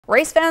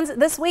Race fans,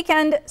 this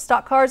weekend,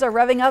 stock cars are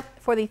revving up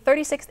for the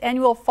 36th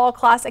annual Fall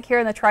Classic here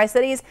in the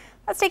Tri-Cities.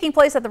 That's taking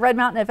place at the Red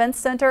Mountain Events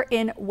Center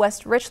in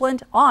West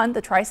Richland on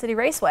the Tri-City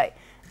Raceway.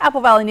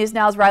 Apple Valley News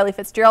Now's Rylee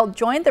Fitzgerald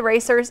joined the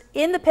racers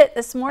in the pit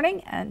this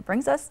morning and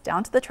brings us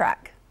down to the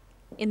track.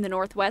 In the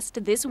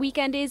Northwest, this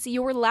weekend is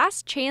your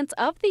last chance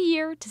of the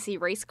year to see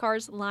race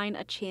cars line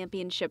a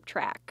championship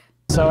track.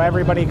 So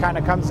everybody kind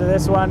of comes to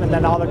this one, and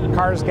then all the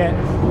cars get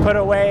put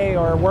away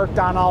or worked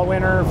on all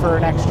winter for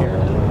next year.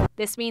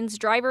 This means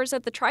drivers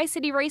at the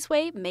Tri-City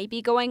Raceway may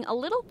be going a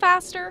little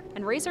faster,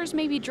 and racers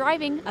may be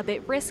driving a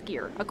bit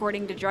riskier,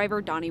 according to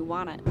driver Donnie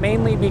Wannett.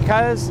 Mainly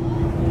because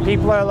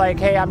people are like,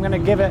 hey, I'm going to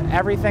give it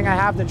everything I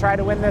have to try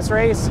to win this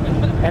race,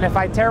 and if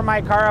I tear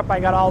my car up, I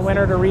got all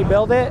winter to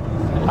rebuild it.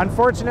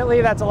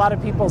 Unfortunately, that's a lot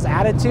of people's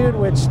attitude,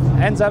 which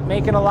ends up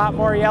making a lot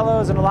more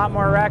yellows and a lot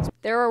more wrecks.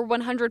 There are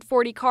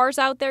 140 cars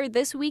out there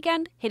this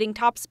weekend, hitting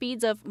top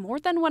speeds of more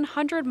than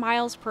 100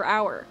 miles per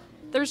hour.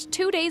 There's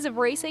 2 days of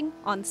racing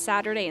on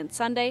Saturday and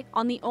Sunday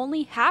on the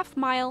only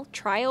half-mile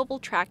tri-oval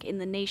track in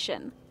the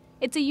nation.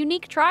 It's a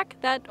unique track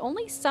that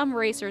only some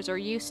racers are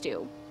used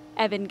to.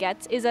 Evan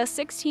Getz is a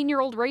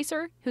 16-year-old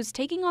racer who's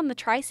taking on the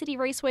Tri-City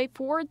Raceway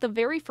for the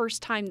very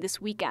first time this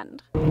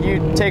weekend.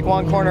 You take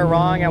one corner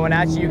wrong, and when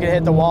actually you can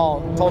hit the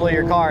wall, total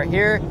your car.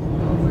 Here,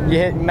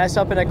 you mess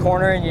up in a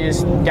corner and you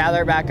just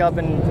gather it back up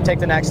and take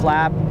the next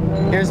lap.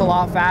 Here's a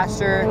lot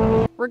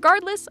faster.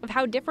 Regardless of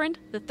how different,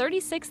 the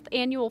 36th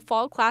annual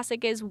Fall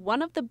Classic is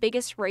one of the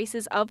biggest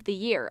races of the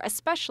year,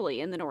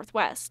 especially in the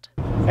Northwest.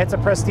 It's a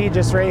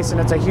prestigious race, and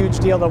it's a huge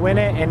deal to win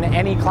it in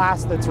any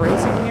class that's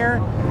racing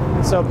here.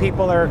 So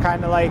people are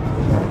kind of like,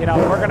 you know,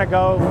 we're going to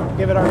go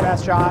give it our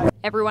best shot.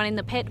 Everyone in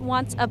the pit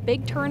wants a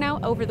big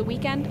turnout over the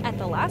weekend at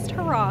the last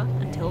hurrah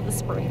until the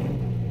spring.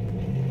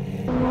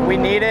 We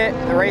need it.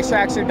 The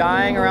racetracks are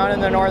dying around in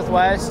the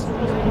Northwest,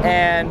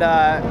 and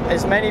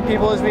as many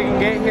people as we can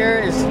get here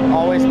is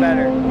always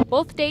better.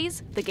 Both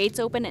days, the gates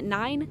open at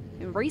 9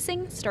 and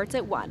racing starts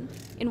at 1.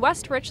 In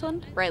West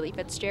Richland, Rylee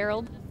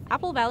Fitzgerald,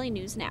 Apple Valley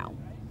News Now.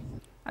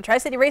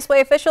 Tri-City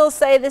Raceway officials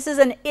say this is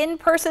an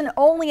in-person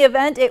only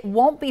event. It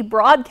won't be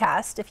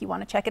broadcast. If you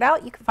want to check it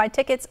out, you can find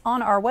tickets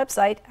on our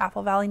website,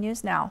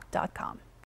 applevalleynewsnow.com.